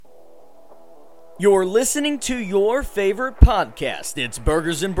You're listening to your favorite podcast. It's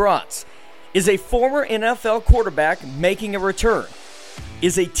Burgers and Brats. Is a former NFL quarterback making a return?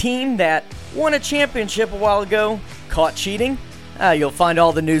 Is a team that won a championship a while ago caught cheating? You'll find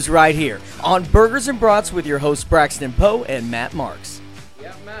all the news right here on Burgers and Brats with your hosts Braxton Poe and Matt Marks.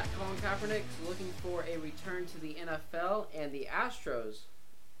 Yep, Matt, Colin Kaepernick is looking for a return to the NFL, and the Astros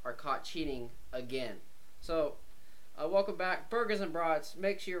are caught cheating again. So, welcome back, Burgers and Brats.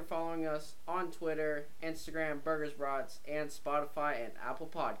 Make sure you're following us on Twitter, Instagram, Burgers Brats, and Spotify and Apple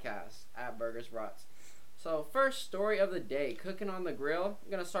Podcasts at Burgers Brats. So, first story of the day, cooking on the grill. I'm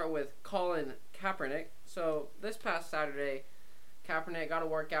going to start with Colin Kaepernick. So, this past Saturday, Kaepernick got a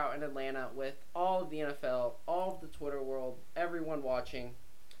workout in Atlanta with all of the NFL, all of the Twitter world, everyone watching.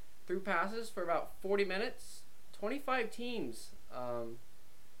 Threw passes for about 40 minutes. 25 teams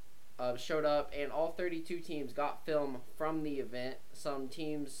showed up, and all 32 teams got film from the event. Some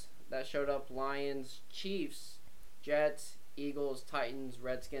teams that showed up: Lions, Chiefs, Jets, Eagles, Titans,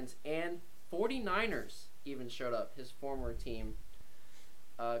 Redskins, and 49ers even showed up, his former team.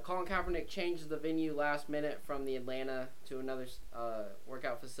 Colin Kaepernick changed the venue last minute from the Atlanta to another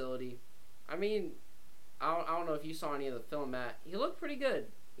workout facility. I mean, I don't know if you saw any of the film, Matt. He looked pretty good.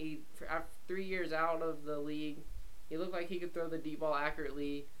 After 3 years out of the league, he looked like he could throw the deep ball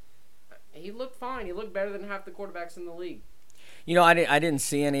accurately. He looked fine. He looked better than half the quarterbacks in the league. You know, I didn't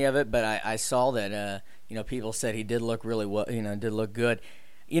see any of it, but I saw that, people said he did look really well, did look good.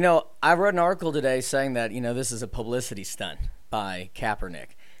 You know, I read an article today saying that, this is a publicity stunt by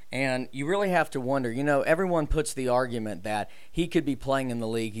Kaepernick. And you really have to wonder, everyone puts the argument that he could be playing in the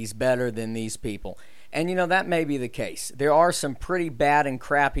league. He's better than these people. And, that may be the case. There are some pretty bad and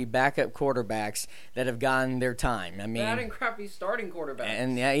crappy backup quarterbacks that have gotten their time. Bad and crappy starting quarterbacks.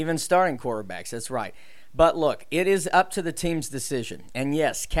 And yeah, even starting quarterbacks, that's right. But look, it is up to the team's decision. And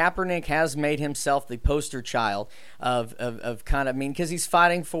yes, Kaepernick has made himself the poster child of because he's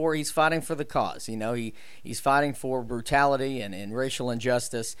fighting for the cause. He's fighting for brutality and racial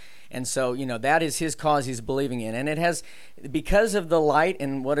injustice. And so, that is his cause he's believing in. And it has, because of the light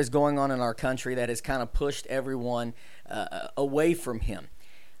and what is going on in our country, that has kind of pushed everyone away from him.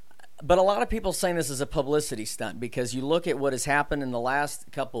 But a lot of people saying this is a publicity stunt because you look at what has happened in the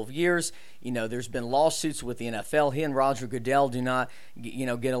last couple of years. There's been lawsuits with the NFL. He and Roger Goodell do not,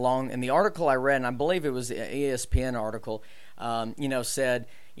 get along. And the article I read, and I believe it was an ESPN article, said,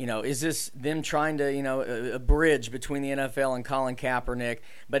 is this them trying to, a bridge between the NFL and Colin Kaepernick?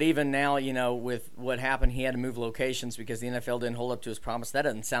 But even now, with what happened, he had to move locations because the NFL didn't hold up to his promise. That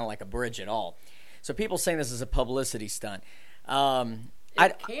doesn't sound like a bridge at all. So people saying this is a publicity stunt.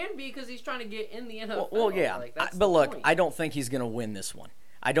 It can be because he's trying to get in the NFL. Well, yeah. But look, I don't think he's going to win this one.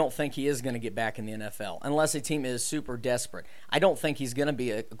 I don't think he is going to get back in the NFL unless a team is super desperate. I don't think he's going to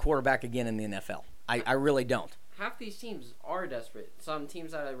be a quarterback again in the NFL. I really don't. Half these teams are desperate. Some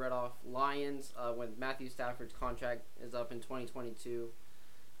teams that I read off, Lions, when Matthew Stafford's contract is up in 2022.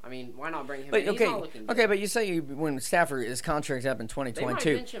 I mean, why not bring him in? He's not looking good. Okay, but you say when Stafford, his contract's up in 2022.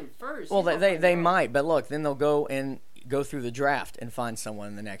 They might bench him first. Well, they might, but look, then they'll go through the draft and find someone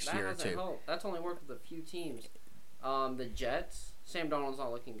in the next year or two. That's only worked with a few teams. The Jets, Sam Darnold's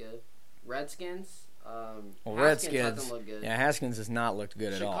not looking good. Redskins, Haskins hasn't looked good. Yeah, Haskins has not looked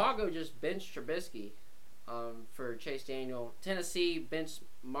good at all. Chicago just benched Trubisky for Chase Daniel. Tennessee benched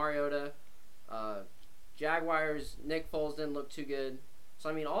Mariota. Jaguars, Nick Foles didn't look too good. So,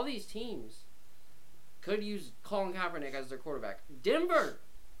 I mean, all these teams could use Colin Kaepernick as their quarterback. Denver,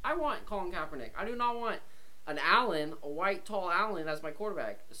 I want Colin Kaepernick. I do not want a white, tall Allen as my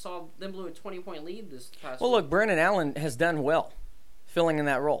quarterback. I saw them blew a 20-point lead this past week. Look, Brandon Allen has done well filling in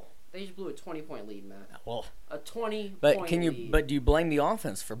that role. They just blew a 20-point lead, Matt. Well, a 20-point lead. But do you blame the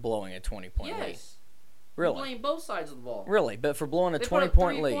offense for blowing a 20-point lead? Yes. Really? You blame both sides of the ball. Really? But for blowing a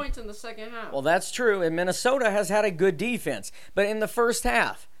 20-point lead? They put up 3 points in the second half. Well, that's true. And Minnesota has had a good defense. But in the first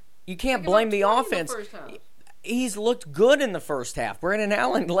half, you can't blame the offense. He's looked good in the first half. Brandon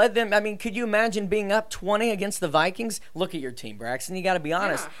Allen led them. I mean, could you imagine being up 20 against the Vikings? Look at your team, Braxton. You got to be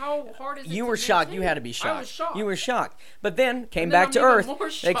honest. Yeah, how hard is it? You were shocked. You had to be shocked. I was shocked. You were shocked. But then came back to earth.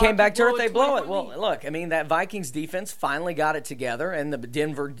 They came back to earth. They blow it. Well, look, I mean, that Vikings defense finally got it together, and the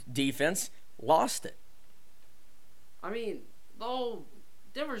Denver defense lost it. I mean,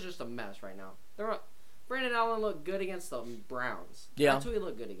 Denver's just a mess right now. Brandon Allen looked good against the Browns. Yeah. That's who he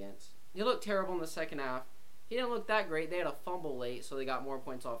looked good against. He looked terrible in the second half. He didn't look that great. They had a fumble late, so they got more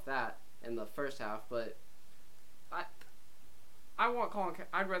points off that in the first half. But I'd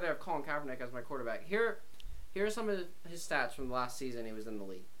rather have Colin Kaepernick as my quarterback. Here are some of his stats from the last season he was in the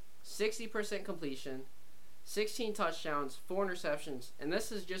league. 60% completion, 16 touchdowns, 4 interceptions, and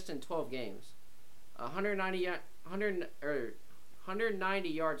this is just in 12 games. 190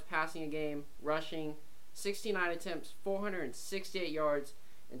 yards passing a game, rushing, 69 attempts, 468 yards,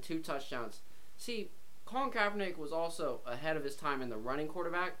 and 2 touchdowns. See, Colin Kaepernick was also ahead of his time in the running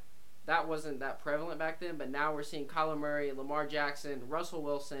quarterback. That wasn't that prevalent back then, but now we're seeing Kyler Murray, Lamar Jackson, Russell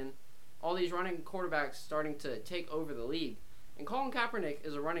Wilson, all these running quarterbacks starting to take over the league. And Colin Kaepernick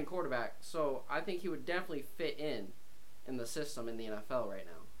is a running quarterback, so I think he would definitely fit in the system in the NFL right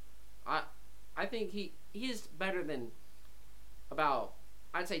now. I think he is better than about,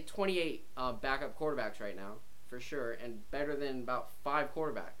 I'd say, 28 backup quarterbacks right now, for sure, and better than about 5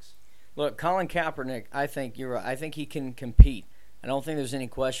 quarterbacks. Look, Colin Kaepernick, I think you're right. I think he can compete. I don't think there's any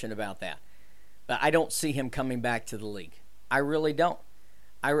question about that. But I don't see him coming back to the league. I really don't.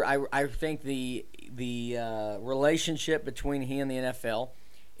 I think the relationship between he and the NFL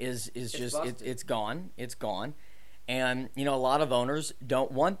is just it's gone. It's gone. And, a lot of owners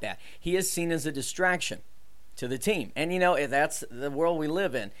don't want that. He is seen as a distraction to the team. And, that's the world we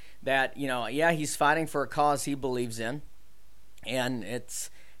live in. That, he's fighting for a cause he believes in. And it's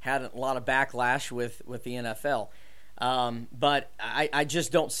had a lot of backlash with the NFL. But I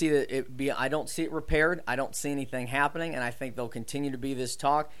just don't see I don't see it repaired. I don't see anything happening, and I think there'll continue to be this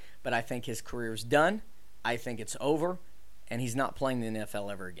talk, but I think his career's done. I think it's over, and he's not playing the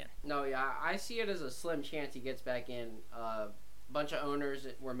NFL ever again. No, yeah, I see it as a slim chance he gets back in. A bunch of owners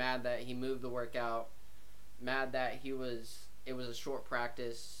were mad that he moved the workout, mad that it was a short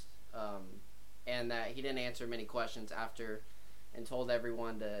practice, and that he didn't answer many questions after, and told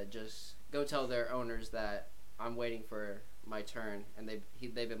everyone to just go tell their owners that I'm waiting for my turn, and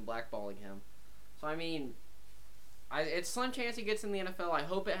they've been blackballing him. So, it's slim chance he gets in the NFL. I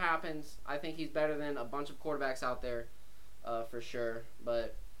hope it happens. I think he's better than a bunch of quarterbacks out there, for sure.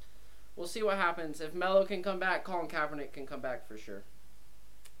 But we'll see what happens. If Melo can come back, Colin Kaepernick can come back for sure.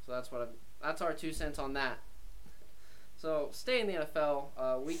 So that's our 2 cents on that. So, stay in the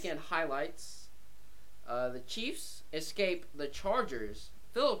NFL. Weekend highlights. The Chiefs escape the Chargers.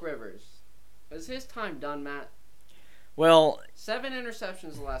 Phillip Rivers. Is his time done, Matt? Well, 7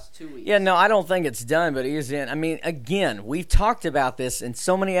 interceptions the last 2 weeks. Yeah, no, I don't think it's done, but he is in. Again, we've talked about this in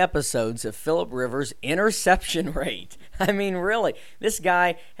so many episodes of Phillip Rivers' interception rate. Really, this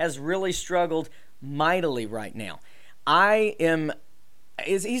guy has really struggled mightily right now.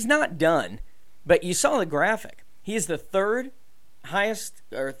 He's not done, but you saw the graphic. He is the third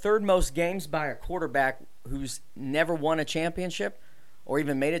most games by a quarterback who's never won a championship or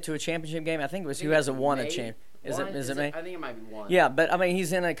even made it to a championship game. I think it was who hasn't won a champ. Is it me? I think it might be one. Yeah, but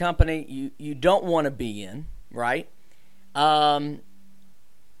he's in a company you don't want to be in, right?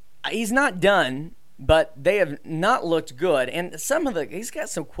 He's not done, but they have not looked good. And he's got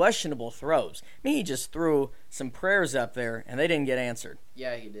some questionable throws. He just threw some prayers up there, and they didn't get answered.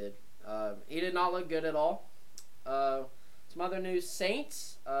 Yeah, he did. He did not look good at all. Some other news: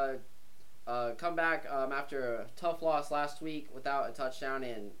 Saints come back after a tough loss last week without a touchdown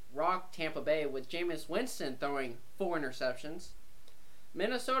and rocked Tampa Bay with Jameis Winston throwing 4 interceptions.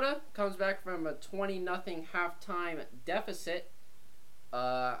 Minnesota comes back from a 20-0 halftime deficit.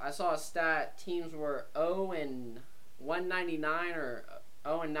 I saw a stat: teams were 0-199 or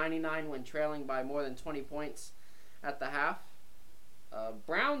 0-99 when trailing by more than 20 points at the half.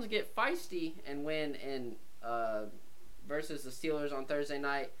 Browns get feisty and win versus the Steelers on Thursday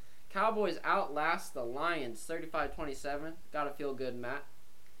night. Cowboys outlast the Lions 35-27. Gotta feel good, Matt.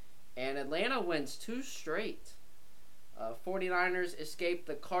 And Atlanta wins 2 straight. 49ers escape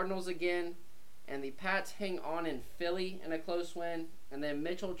the Cardinals again. And the Pats hang on in Philly in a close win. And then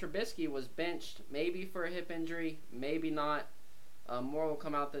Mitchell Trubisky was benched, maybe for a hip injury, maybe not. More will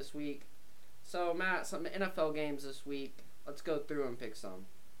come out this week. So, Matt, some NFL games this week. Let's go through and pick some.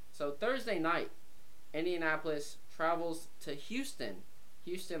 So, Thursday night, Indianapolis travels to Houston.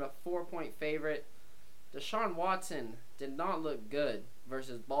 Houston, a 4-point favorite. Deshaun Watson did not look good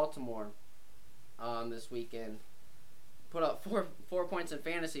versus Baltimore this weekend. Put up four points in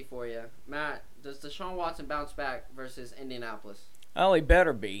fantasy for you. Matt, does Deshaun Watson bounce back versus Indianapolis? Well, he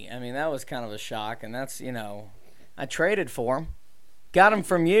better be. That was kind of a shock, and that's, I traded for him. Got him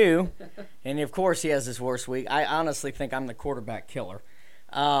from you, and of course he has his worst week. I honestly think I'm the quarterback killer.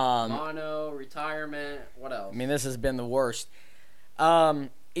 Mono, retirement, what else? This has been the worst.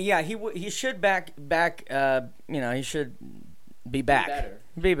 Yeah, he should he should be back.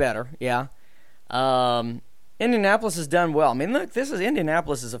 Be better, yeah. Indianapolis has done well. Look,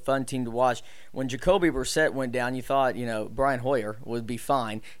 Indianapolis is a fun team to watch. When Jacoby Brissett went down, you thought, Brian Hoyer would be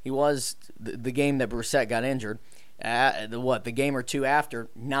fine. He was the game that Brissett got injured. The game or two after,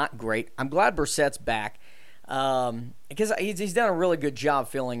 not great. I'm glad Brissett's back. Because he's done a really good job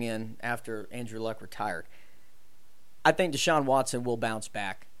filling in after Andrew Luck retired. I think Deshaun Watson will bounce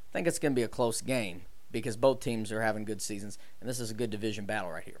back. I think it's going to be a close game because both teams are having good seasons, and this is a good division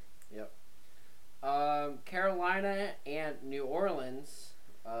battle right here. Yep. Carolina and New Orleans,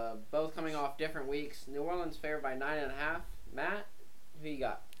 both coming off different weeks. New Orleans favored by 9.5. Matt, who you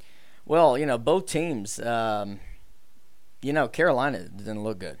got? Well, both teams. Carolina didn't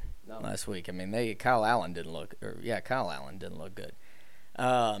look good last week. I mean, Kyle Allen didn't look good.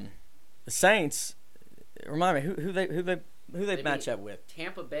 The Saints. Remind me who they match up with?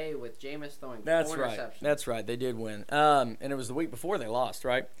 Tampa Bay with Jameis throwing 4 interceptions. That's right. They did win. And it was the week before they lost,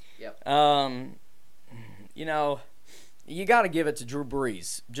 right? Yep. You got to give it to Drew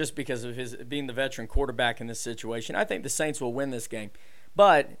Brees just because of his being the veteran quarterback in this situation. I think the Saints will win this game.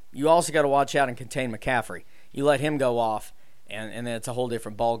 But you also got to watch out and contain McCaffrey. You let him go off, and then it's a whole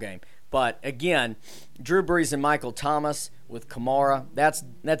different ball game. But, again, Drew Brees and Michael Thomas with Kamara,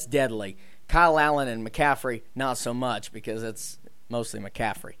 that's deadly. Kyle Allen and McCaffrey, not so much because it's mostly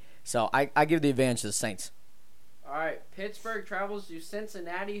McCaffrey. So I give the advantage to the Saints. All right, Pittsburgh travels to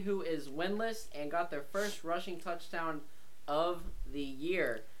Cincinnati, who is winless and got their first rushing touchdown of the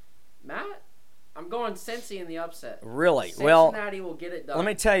year. Matt, I'm going Cincy in the upset. Really? Cincinnati will get it done. Let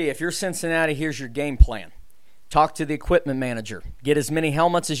me tell you, if you're Cincinnati, here's your game plan. Talk to the equipment manager. Get as many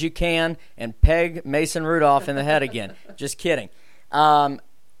helmets as you can and peg Mason Rudolph in the head again. Just kidding.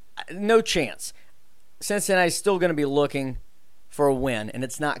 No chance. Cincinnati's still going to be looking for a win, and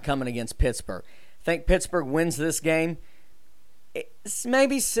it's not coming against Pittsburgh. I think Pittsburgh wins this game. It's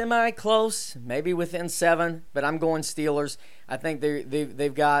maybe semi-close, maybe within 7, but I'm going Steelers. I think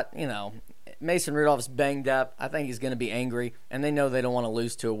they've got, Mason Rudolph's banged up. I think he's going to be angry, and they know they don't want to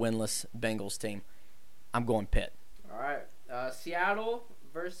lose to a winless Bengals team. I'm going Pitt. All right. Seattle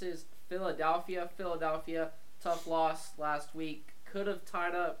versus Philadelphia. Philadelphia, tough loss last week. Could have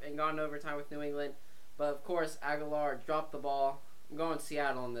tied up and gone to overtime with New England. But, of course, Aguilar dropped the ball. I'm going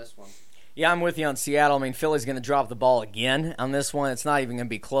Seattle on this one. Yeah, I'm with you on Seattle. I mean, Philly's going to drop the ball again on this one. It's not even going to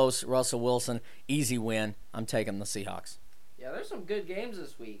be close. Russell Wilson, easy win. I'm taking the Seahawks. Yeah, there's some good games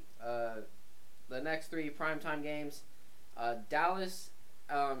this week. The next 3 primetime games. Dallas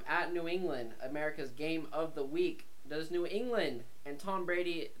at New England, America's game of the week. Does New England and Tom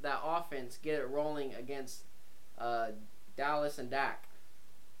Brady, that offense, get it rolling against Dallas and Dak?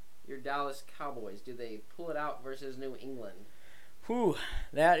 Your Dallas Cowboys, do they pull it out versus New England? Whew,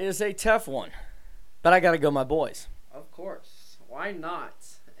 that is a tough one. But I got to go my boys. Of course. Why not?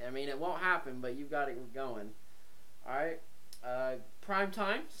 I mean, it won't happen, but you've got it going. All right. Prime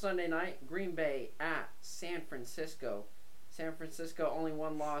time, Sunday night, Green Bay at San Francisco. San Francisco only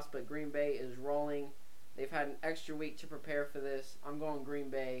 1 loss, but Green Bay is rolling. They've had an extra week to prepare for this. I'm going Green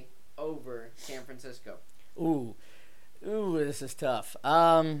Bay over San Francisco. Ooh, this is tough.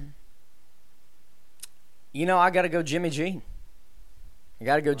 I got to go Jimmy G. I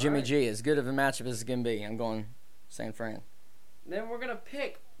got to go Jimmy G. As good of a matchup as it's going to be. I'm going San Fran. Then we're going to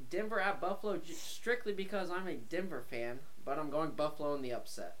pick Denver at Buffalo strictly because I'm a Denver fan, but I'm going Buffalo in the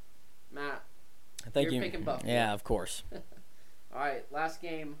upset. Matt, you're picking Buffalo. Yeah, of course. All right, last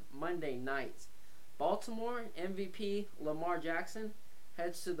game, Monday night. Baltimore MVP Lamar Jackson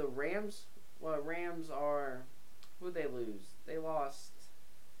heads to the Rams. Well, Rams are... Who'd they lose? They lost...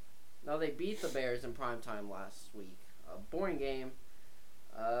 No, they beat the Bears in primetime last week. A boring game.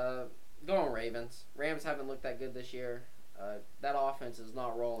 Going Ravens. Rams haven't looked that good this year. That offense is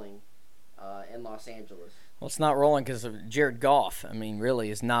not rolling in Los Angeles. Well, it's not rolling because of Jared Goff. I mean, really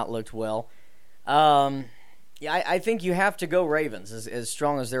has not looked well. I think you have to go Ravens as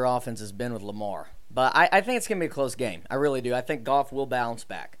strong as their offense has been with Lamar. But I think it's going to be a close game. I really do. I think Goff will bounce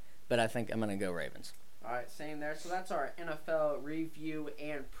back. But I think I'm going to go Ravens. All right, same there. So that's our NFL review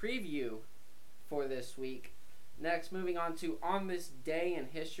and preview for this week. Next, moving on to On This Day in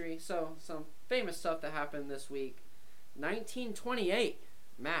History. So, some famous stuff that happened this week. 1928,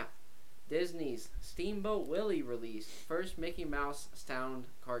 Matt, Disney's Steamboat Willie released first Mickey Mouse sound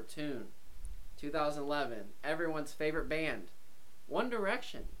cartoon. 2011, everyone's favorite band, One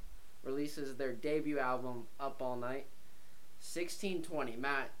Direction, releases their debut album, Up All Night. 1620,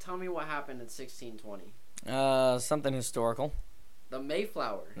 Matt, tell me what happened in 1620. Something historical. The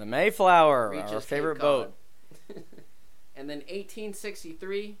Mayflower. The Mayflower, reaches our favorite Cape boat. Cod. And then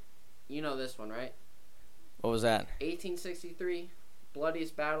 1863, you know this one, right? What was that? 1863,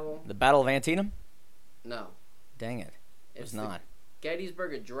 bloodiest battle. The Battle of Antietam? No. Dang it. It was not.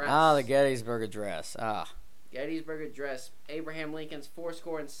 Gettysburg Address. Ah, the Gettysburg Address. Gettysburg Address. Abraham Lincoln's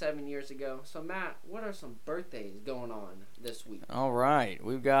 7 years ago. So, Matt, what are some birthdays going on this week? All right.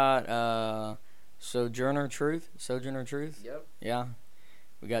 We've got Sojourner Truth. Yep. Yeah.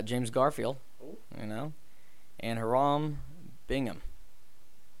 We got James Garfield, Ooh. And Haram Bingham.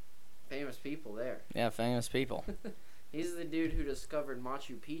 Famous people there. Yeah, famous people. He's the dude who discovered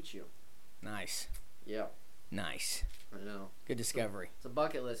Machu Picchu. Nice. Yeah. Nice. I know. Good discovery. It's a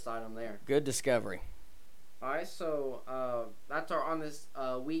bucket list item there. Good discovery. All right, so that's our on this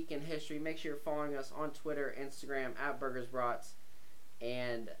week in history. Make sure you're following us on Twitter, Instagram at BurgersBrats,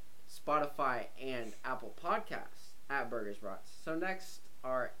 and Spotify and Apple Podcasts at BurgersBrats. So next,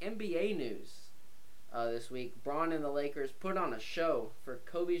 our NBA news this week. Bron and the Lakers put on a show for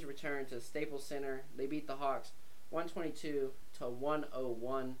Kobe's return to the Staples Center. They beat the Hawks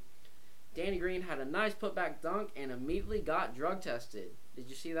 122-101. Danny Green had a nice putback dunk and immediately got drug tested. Did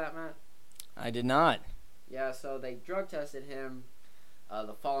you see that, Matt? I did not. Yeah, so they drug tested him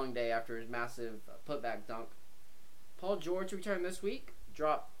the following day after his massive putback dunk. Paul George returned this week,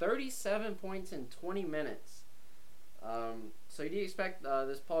 dropped 37 points in 20 minutes. So do you expect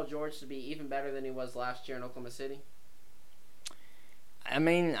this Paul George to be even better than he was last year in Oklahoma City? I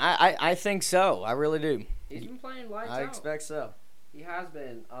mean, I think so. I really do. He's been playing lights out. I expect so. He has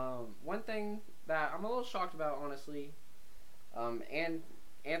been. One thing that I'm a little shocked about, honestly, and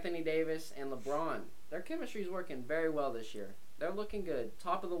Anthony Davis and LeBron, their chemistry is working very well this year. They're looking good.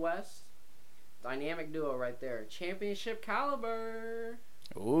 Top of the West. Dynamic duo right there. Championship caliber.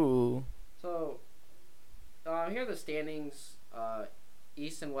 Ooh. So, here are the standings,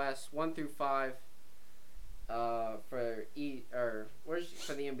 East and West, 1 through 5, for the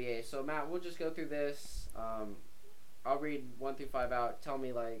NBA. So, Matt, we'll just go through this. I'll read 1 through 5 out. Tell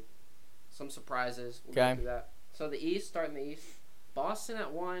me, some surprises. We'll go through that. So, the East, starting the East. Boston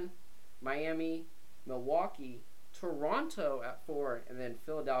at 1, Miami, Milwaukee, Toronto at 4, and then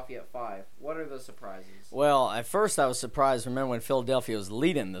Philadelphia at 5. What are the surprises? Well, at first I was surprised. Remember when Philadelphia was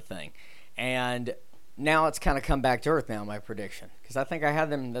leading the thing. And now it's kind of come back to earth now, my prediction. Because I think I had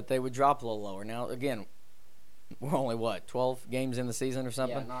them that they would drop a little lower. Now, again, we're only, 12 games in the season or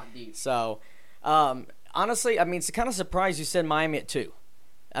something? Yeah, not deep. So, honestly, I mean, it's kind of surprised you said Miami at 2.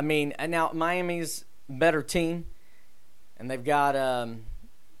 I mean, and now Miami's a better team. And they've got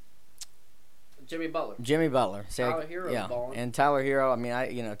Jimmy Butler. Tyler Hero's yeah, balling. and Tyler Hero. I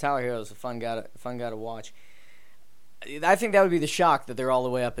mean, Tyler Hero is a fun guy to watch. I think that would be the shock that they're all the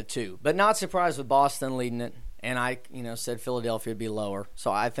way up at 2, but not surprised with Boston leading it. And I, said Philadelphia would be lower.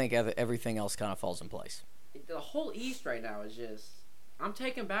 So I think everything else kind of falls in place. The whole East right now is just, I'm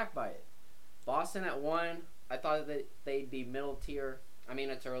taken back by it. Boston at 1, I thought that they'd be middle tier. I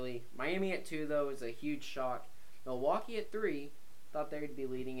mean, it's early. Miami at 2, though, is a huge shock. Milwaukee at 3, thought they'd be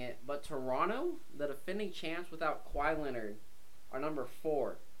leading it. But Toronto, the defending champs without Kawhi Leonard, are number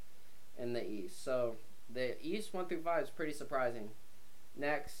 4 in the East. So the East 1 through 5 is pretty surprising.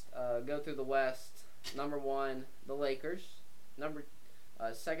 Next, go through the West. Number 1, the Lakers.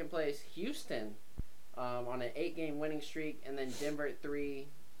 Second place, Houston, on an 8-game winning streak. And then Denver at 3,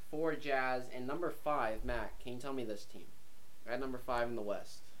 4 Jazz. And number 5, Matt, can you tell me this team? At number 5 in the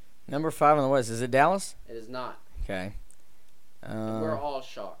West. Number 5 in the West, is it Dallas? It is not. Okay. We're all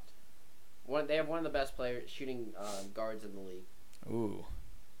shocked. They have one of the best shooting guards in the league. Ooh.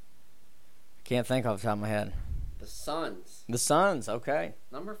 Can't think off the top of my head. The Suns. The Suns, okay.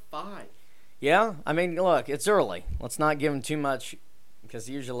 Number 5. Yeah, I mean, look, it's early. Let's not give them too much because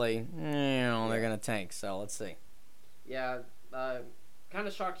usually, they're going to tank. So let's see. Yeah, kind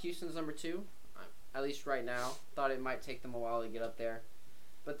of shocked Houston's number 2, at least right now. Thought it might take them a while to get up there.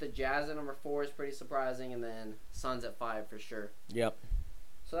 But the Jazz at number 4 is pretty surprising, and then Suns at 5 for sure. Yep.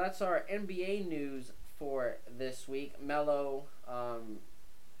 So that's our NBA news for this week. Melo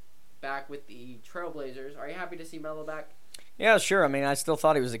back with the Trailblazers. Are you happy to see Melo back? Yeah, sure. I mean, I still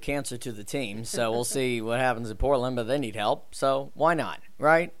thought he was a cancer to the team, so we'll see what happens in Portland, but they need help, so why not,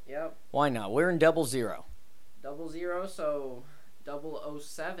 right? Yep. Why not? We're in 00. 00, so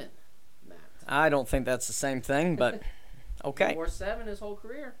 007, Matt. I don't think that's the same thing, but okay. He wore 7 his whole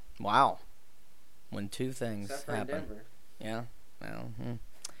career. Wow. When 2 things Except for happen. in Denver. Yeah. Well,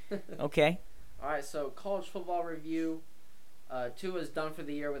 okay. All right, so college football review. Tua's done for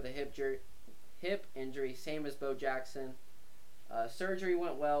the year with a hip injury, same as Bo Jackson. Surgery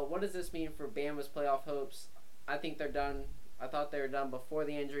went well. What does this mean for Bama's playoff hopes? I think they're done. I thought they were done before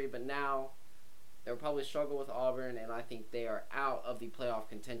the injury, but now they'll probably struggle with Auburn, and I think they are out of the playoff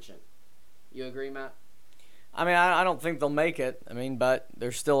contention. You agree, Matt? I mean, I don't think they'll make it. I mean, but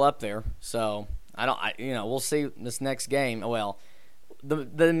they're still up there. So we'll see this next game. Well, the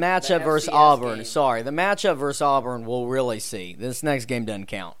matchup versus Auburn. Game. Sorry, the matchup versus Auburn. We'll really see. This next game doesn't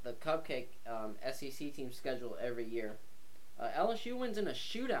count. The Cupcake SEC team schedule every year. LSU wins in a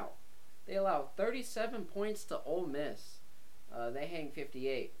shootout. They allow 37 points to Ole Miss. They hang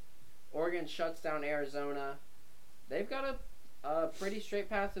 58. Oregon shuts down Arizona. They've got a pretty straight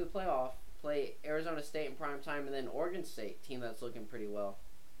path to the playoff. Play Arizona State in prime time, and then Oregon State, team that's looking pretty well.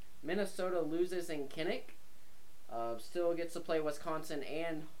 Minnesota loses in Kinnick. Still gets to play Wisconsin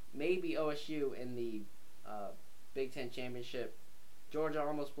and maybe OSU in the Big Ten Championship. Georgia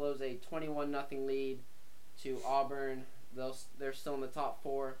almost blows a 21-0 lead to Auburn. They're still in the top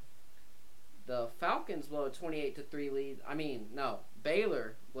 4. The Falcons blow a 28-3 lead.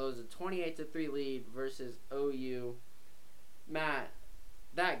 Baylor blows a 28-3 lead versus OU. Matt,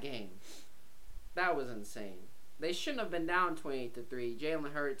 that game, that was insane. They shouldn't have been down 28-3.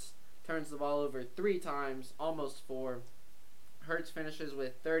 Jalen Hurts turns the ball over 3 times, almost 4. Hurts finishes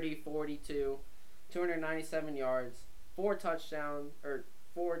with 30, 42, 297 yards, 4 touchdowns,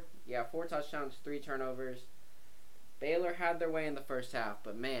 4 touchdowns, 3 turnovers. Baylor had their way in the first half,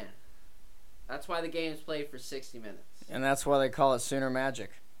 but man, that's why the game's played for 60 minutes. And that's why they call it Sooner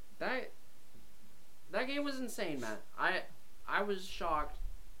Magic. That game was insane, Matt. I was shocked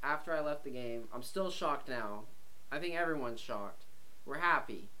after I left the game. I'm still shocked now. I think everyone's shocked. We're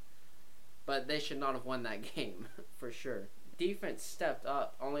happy. But they should not have won that game, for sure. Defense stepped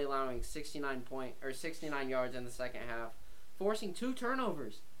up, only allowing 69 yards in the second half, forcing 2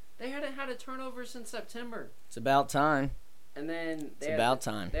 turnovers. They hadn't had a turnover since September. It's about time. And then They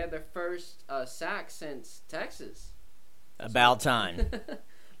had their first sack since Texas. About time.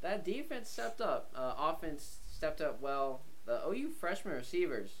 That defense stepped up. Offense stepped up well. The OU freshman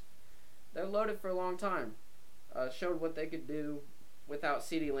receivers, they're loaded for a long time. Showed what they could do without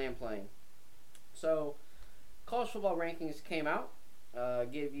CeeDee Lamb playing. So, college football rankings came out.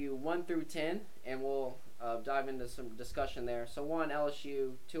 Give you 1 through 10, and we'll dive into some discussion there. So 1,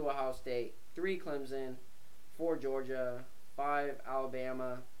 LSU, 2, Ohio State, 3, Clemson, 4, Georgia, 5,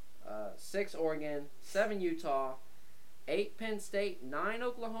 Alabama, 6, Oregon, 7, Utah, 8, Penn State, 9,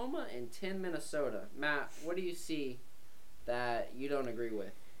 Oklahoma, and 10, Minnesota. Matt, what do you see that you don't agree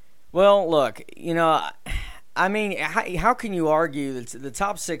with? Well, look, how can you argue that the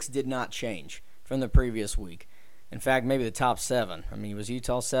top 6 did not change from the previous week? In fact, maybe the top 7. Was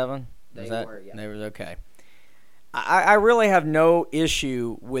Utah 7? They were, yeah. They were, okay. I really have no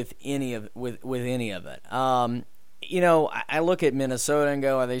issue with any of it. I look at Minnesota and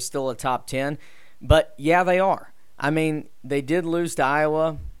go, are they still a top 10? But yeah, they are. They did lose to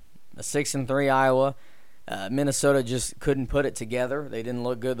Iowa, a 6-3 Iowa. Minnesota just couldn't put it together. They didn't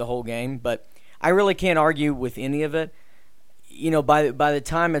look good the whole game, but I really can't argue with any of it. By the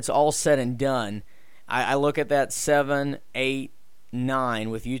time it's all said and done, I look at that 7, 8, 9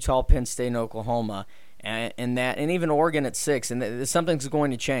 with Utah, Penn State, and Oklahoma, and even Oregon at 6, and something's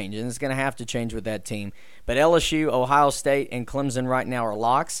going to change, and it's going to have to change with that team. But LSU, Ohio State, and Clemson right now are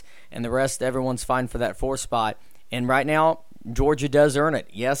locks, and the rest, everyone's fine for that 4th spot. And right now, Georgia does earn it.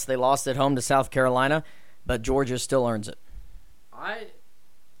 Yes, they lost at home to South Carolina, but Georgia still earns it. I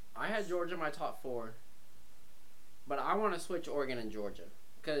had Georgia in my top 4, but I want to switch Oregon and Georgia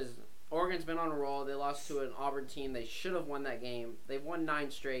because Oregon's been on a roll. They lost to an Auburn team. They should have won that game. They've won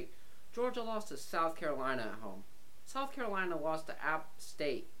 9 straight. Georgia lost to South Carolina at home. South Carolina lost to App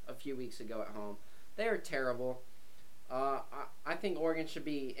State a few weeks ago at home. They are terrible. I think Oregon should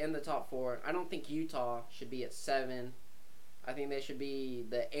be in the top 4. I don't think Utah should be at 7. I think they should be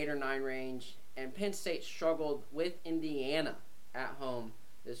the 8 or 9 range. And Penn State struggled with Indiana at home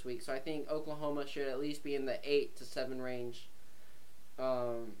this week. So I think Oklahoma should at least be in the 8 to 7 range.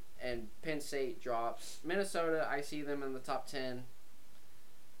 And Penn State drops. Minnesota, I see them in the top 10.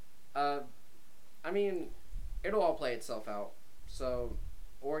 It'll all play itself out. So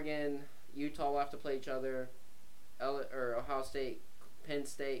Oregon, Utah will have to play each other. Ohio State, Penn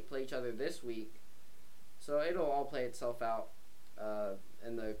State play each other this week. So it'll all play itself out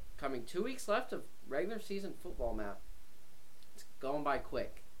in the coming 2 weeks left of regular season football, Matt. It's going by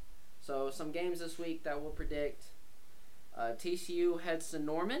quick. So some games this week that we'll predict. TCU heads to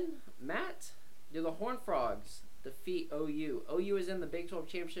Norman. Matt, do the Horned Frogs defeat OU? OU is in the Big 12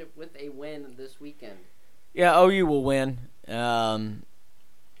 Championship with a win this weekend. Yeah, OU will win.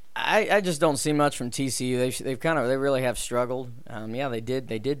 I just don't see much from TCU. They really have struggled. They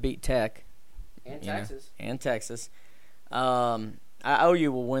did beat Tech and Texas.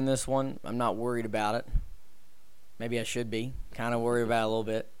 OU will win this one. I'm not worried about it. Maybe I should be. Kind of worried about it a little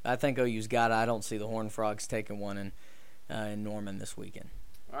bit. I think OU's got it. I don't see the Horned Frogs taking one in Norman this weekend.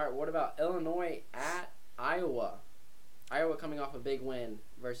 All right, what about Illinois at Iowa? Iowa coming off a big win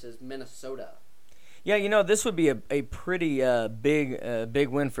versus Minnesota. Yeah, this would be a pretty big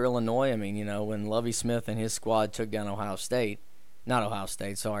win for Illinois. When Lovie Smith and his squad took down Ohio State, Not Ohio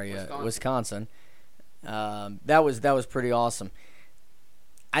State, sorry, Wisconsin. That was pretty awesome.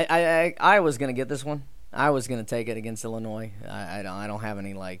 I was going to get this one. I was going to take it against Illinois. I don't have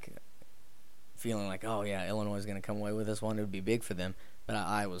any, feeling like, oh, yeah, Illinois is going to come away with this one. It would be big for them, but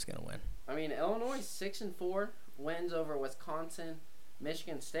I was going to win. I mean, Illinois 6-4, wins over Wisconsin,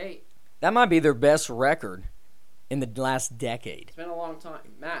 Michigan State. That might be their best record in the last decade. It's been a long time.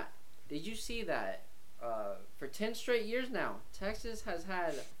 Matt, did you see that? For 10 straight years now, Texas has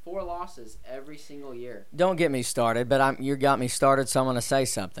had 4 losses every single year. Don't get me started, but you got me started, so I'm going to say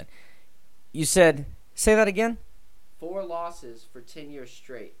something. You said, say that again? 4 losses for 10 years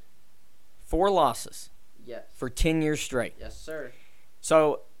straight. 4 losses? Yes. For 10 years straight? Yes, sir.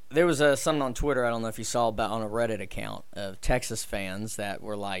 So there was something on Twitter, I don't know if you saw, about on a Reddit account of Texas fans that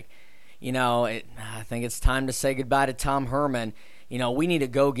were like, I think it's time to say goodbye to Tom Herman. We need to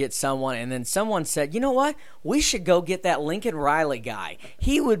go get someone. And then someone said, you know what? We should go get that Lincoln Riley guy.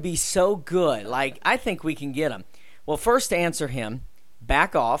 He would be so good. I think we can get him. Well, first, to answer him,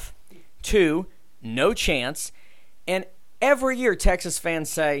 back off. 2, no chance. And every year Texas fans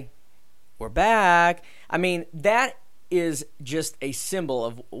say, we're back. I mean, that is just a symbol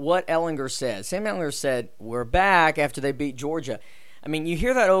of what Ellinger says. Sam Ellinger said, we're back after they beat Georgia. I mean, you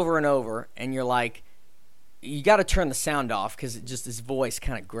hear that over and over, and you're like, you got to turn the sound off because his voice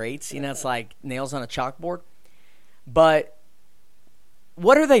kind of grates. It's like nails on a chalkboard. But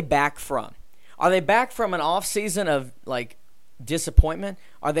what are they back from? Are they back from an off season of disappointment?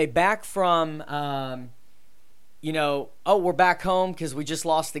 Are they back from, we're back home because we just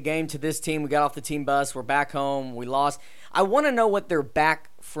lost the game to this team. We got off the team bus. We're back home. We lost. I want to know what they're back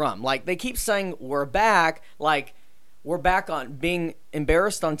from. They keep saying we're back. We're back on being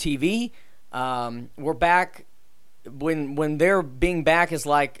embarrassed on TV. We're back when they're being back is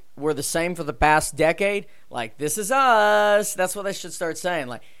we're the same for the past decade. This is us. That's what they should start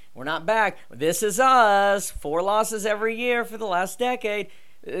saying. We're not back. This is us. 4 losses every year for the last decade.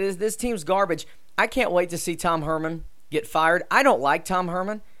 This team's garbage. I can't wait to see Tom Herman get fired. I don't like Tom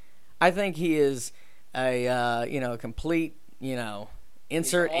Herman. I think he is a complete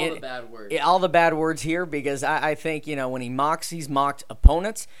insert all the bad words. All the bad words here because I think, when he mocks, he's mocked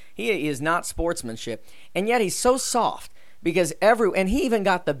opponents. He is not sportsmanship. And yet he's so soft because and he even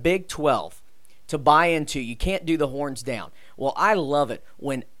got the Big 12 to buy into you can't do the horns down. Well, I love it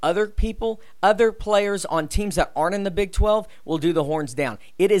when other players on teams that aren't in the Big 12 will do the horns down.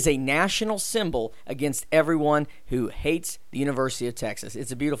 It is a national symbol against everyone who hates the University of Texas.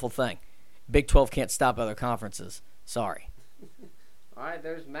 It's a beautiful thing. Big 12 can't stop other conferences. Sorry. All right,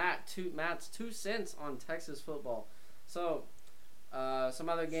 there's Matt's 2 cents on Texas football. So, some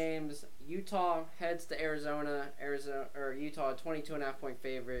other games. Utah heads to Arizona. Utah, 22.5-point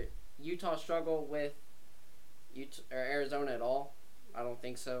favorite. Utah struggle with Arizona at all? I don't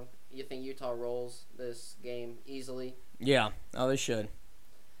think so. You think Utah rolls this game easily? Yeah. Oh, they should.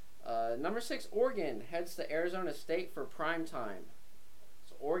 Number 6, Oregon heads to Arizona State for prime time.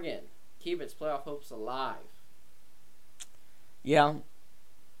 So Oregon keep its playoff hopes alive. Yeah,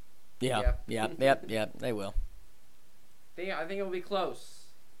 they will. I think it will be close,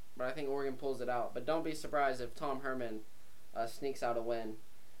 but I think Oregon pulls it out. But don't be surprised if Tom Herman sneaks out a win.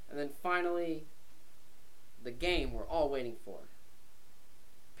 And then finally, the game we're all waiting for.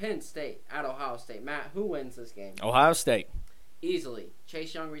 Penn State at Ohio State. Matt, who wins this game? Ohio State. Easily.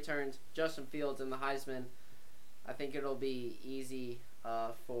 Chase Young returns. Justin Fields in the Heisman. I think it'll be easy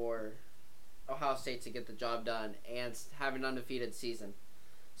for Ohio State to get the job done and have an undefeated season.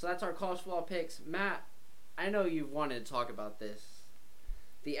 So that's our college football picks. Matt, I know you've wanted to talk about this.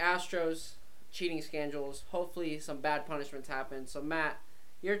 The Astros cheating scandals. Hopefully some bad punishments happen. So Matt,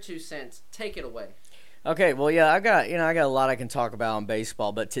 your 2 cents. Take it away. Okay, well, yeah, I got a lot I can talk about on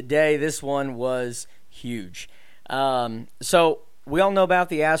baseball, but today this one was huge. So we all know about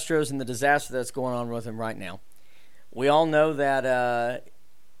the Astros and the disaster that's going on with them right now. We all know that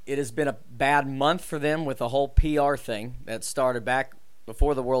it has been a bad month for them with the whole PR thing that started back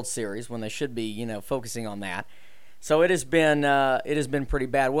before the World Series when they should be, focusing on that. So it has been pretty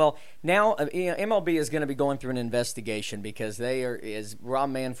bad. Well, now MLB is going to be going through an investigation because they are, as Rob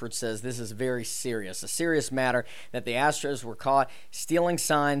Manfred says, this is very serious, a serious matter that the Astros were caught stealing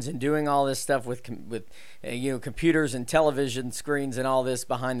signs and doing all this stuff with computers and television screens and all this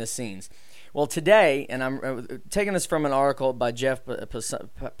behind the scenes. Well, today, and I'm taking this from an article by Jeff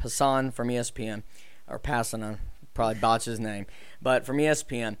Passan from ESPN, or Passan, probably botched his name, but from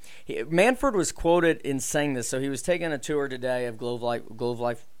ESPN. Manfred was quoted in saying this, so he was taking a tour today of Globe Life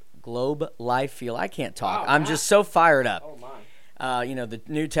Field. I can't talk. Wow, I'm just so fired up. Oh, my. The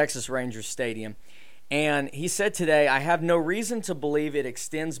new Texas Rangers Stadium. And he said today, I have no reason to believe it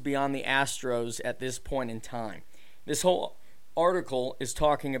extends beyond the Astros at this point in time. This whole article is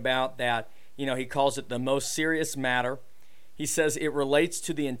talking about that, he calls it the most serious matter. He says it relates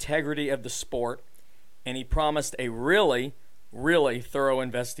to the integrity of the sport, and he promised a really, really thorough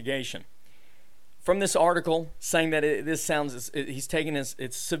investigation. From this article, saying that he's taking this,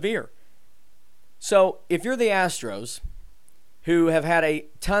 it's severe. So if you're the Astros, who have had a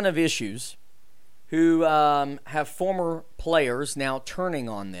ton of issues, who have former players now turning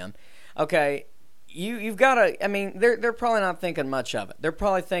on them, okay, you've got to, they're probably not thinking much of it. They're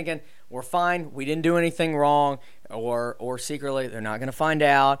probably thinking, we're fine, we didn't do anything wrong, or secretly, they're not going to find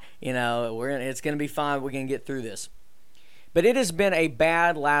out, it's going to be fine, we're going to get through this. But it has been a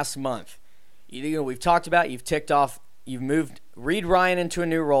bad last month. We've talked about, you've moved Reed Ryan into a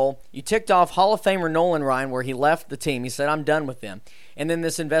new role. You ticked off Hall of Famer Nolan Ryan, where he left the team. He said, I'm done with them. And then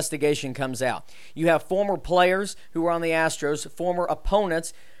this investigation comes out. You have former players who were on the Astros,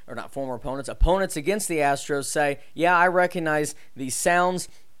 opponents against the Astros say, yeah, I recognize these sounds,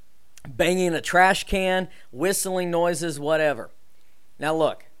 banging a trash can, whistling noises, whatever. Now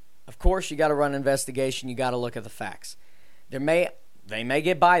look, of course you got to run an investigation. You got to look at the facts. They may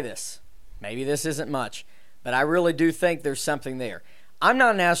get by this. Maybe this isn't much. But I really do think there's something there. I'm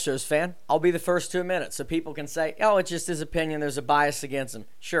not an Astros fan. I'll be the first to admit it. So people can say, oh, it's just his opinion. There's a bias against him.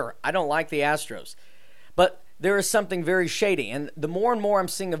 Sure, I don't like the Astros. But there is something very shady. And the more and more I'm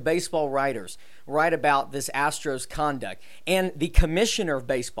seeing of baseball writers write about this Astros conduct, and the commissioner of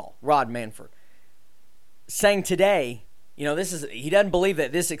baseball, Rod Manfred, saying today, he doesn't believe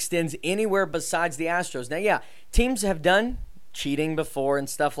that this extends anywhere besides the Astros. Now, yeah, teams have done cheating before and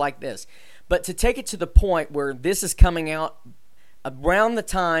stuff like this. But to take it to the point where this is coming out around the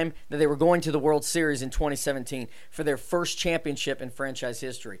time that they were going to the World Series in 2017 for their first championship in franchise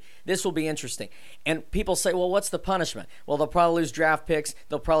history, this will be interesting. And people say, well, what's the punishment? Well, they'll probably lose draft picks.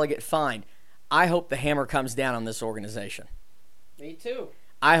 They'll probably get fined. I hope the hammer comes down on this organization. Me too.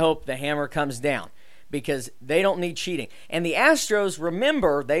 I hope the hammer comes down because they don't need cheating. And the Astros,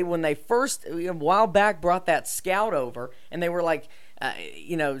 remember, when they first, a while back, brought that scout over, and they were like,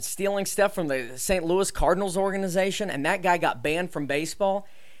 stealing stuff from the St. Louis Cardinals organization, and that guy got banned from baseball.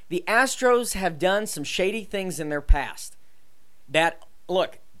 The Astros have done some shady things in their past.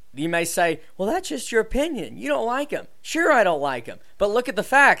 Look, you may say, well, that's just your opinion. You don't like him. Sure, I don't like him. But look at the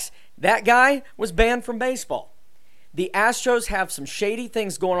facts. That guy was banned from baseball. The Astros have some shady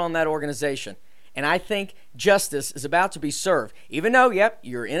things going on in that organization, and I think justice is about to be served. Even though,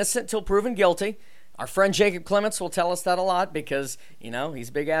 you're innocent till proven guilty. Our friend Jacob Clements will tell us that a lot because, he's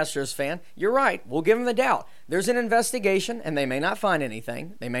a big Astros fan. You're right. We'll give him the doubt. There's an investigation, and they may not find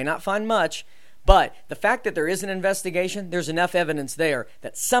anything. They may not find much. But the fact that there is an investigation, there's enough evidence there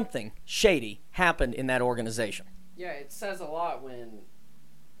that something shady happened in that organization. Yeah, it says a lot when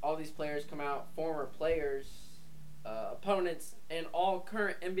all these players come out, former players, opponents, and all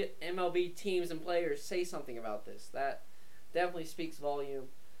current MLB teams and players say something about this. That definitely speaks volume.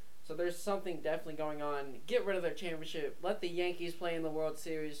 So there's something definitely going on. Get rid of their championship. Let the Yankees play in the World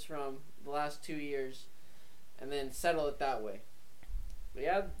Series from the last 2 years, and then settle it that way. But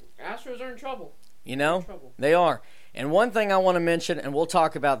yeah, Astros are in trouble. They are. And one thing I want to mention, and we'll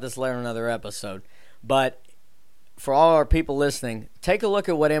talk about this later in another episode, but for all our people listening, take a look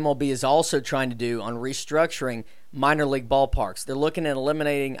at what MLB is also trying to do on restructuring minor league ballparks. They're looking at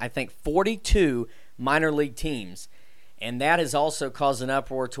eliminating, I think, 42 minor league teams. And that has also caused an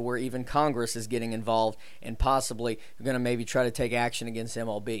uproar to where even Congress is getting involved and possibly going to maybe try to take action against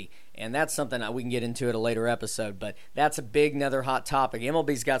MLB. And that's something that we can get into at a later episode. But that's a big, another hot topic.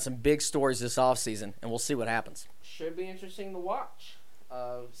 MLB's got some big stories this offseason, and we'll see what happens. Should be interesting to watch.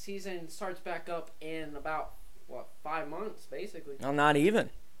 Season starts back up in about, 5 months, basically? No, not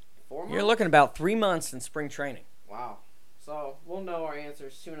even. 4 months? You're looking about 3 months in spring training. Wow. So we'll know our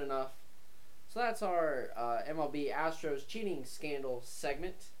answers soon enough. So that's our MLB Astros cheating scandal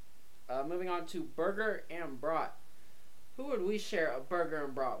segment. Moving on to burger and brat. Who would we share a burger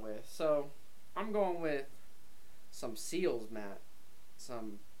and brat with? So I'm going with some seals, Matt.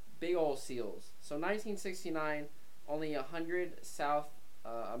 Some big old seals. So 1969, only 100 South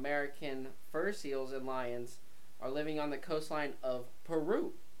American fur seals and lions are living on the coastline of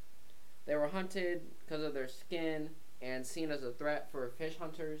Peru. They were hunted because of their skin and seen as a threat for fish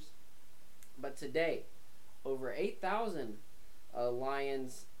hunters. But today, over 8,000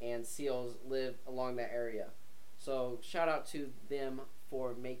 lions and seals live along that area. So shout out to them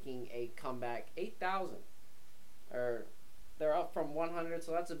for making a comeback. 8,000. They're up from 100,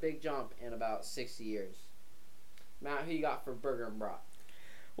 so that's a big jump in about 60 years. Matt, who you got for burger and brat?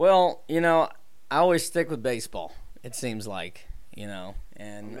 Well, I always stick with baseball, it seems like, and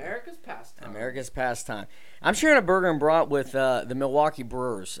America's pastime. America's pastime. I'm sharing a burger and brat with the Milwaukee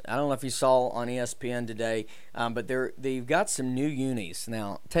Brewers. I don't know if you saw on ESPN today, but they've got some new unis.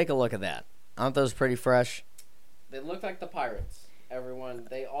 Now, take a look at that. Aren't those pretty fresh? They look like the Pirates. Everyone,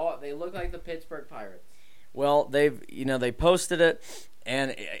 they look like the Pittsburgh Pirates. Well, they posted it,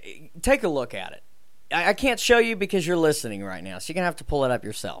 and take a look at it. I can't show you because you're listening right now, so you're going to have to pull it up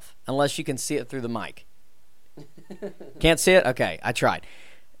yourself, unless you can see it through the mic. Can't see it? Okay, I tried.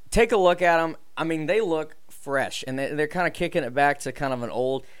 Take a look at them. I mean, they look fresh, and they're kind of kicking it back to kind of an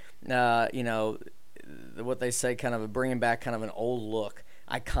old, what they say, kind of bringing back kind of an old look,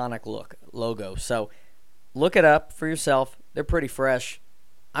 iconic look, logo. So look it up for yourself. They're pretty fresh.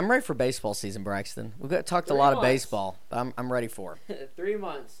 I'm ready for baseball season, Braxton. We've talked a lot of baseball, but I'm ready for it. 3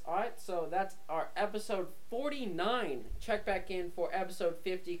 months. All right, so that's our episode 49. Check back in for episode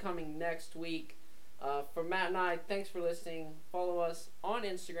 50 coming next week. For Matt and I, thanks for listening. Follow us on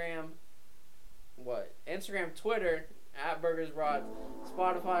Instagram. Instagram, Twitter, @BurgersBrats,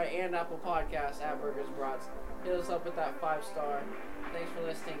 Spotify, and Apple Podcasts, @BurgersBrats. Hit us up with that 5-star. Thanks for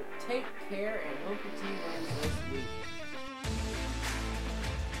listening. Take care, and hope your team wins this week.